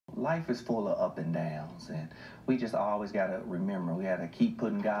life is full of up and downs, and we just always got to remember we got to keep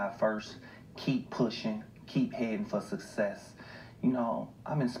putting God first, keep pushing, keep heading for success.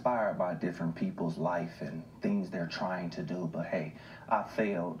 I'm inspired by different people's life and things they're trying to do, but hey, I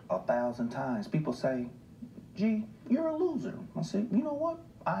failed 1,000 times. People say, gee, you're a loser. I say, you know what?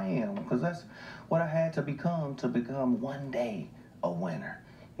 I am, because that's what I had to become one day a winner.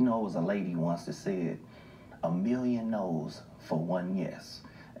 It was a lady once that said, a million no's for one yes.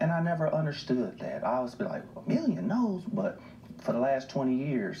 And I never understood that. I always be like, a million no's? But for the last 20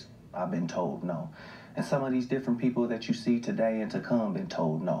 years, I've been told no. And some of these different people that you see today and to come been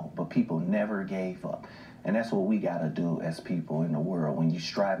told no, but people never gave up. And that's what we got to do as people in the world. When you're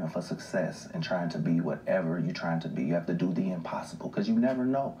striving for success and trying to be whatever you're trying to be, you have to do the impossible, because you never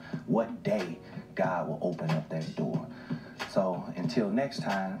know what day God will open up that door. So until next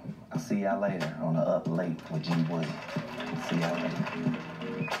time, I'll see y'all later on the Up Late with G. Williams. See y'all later.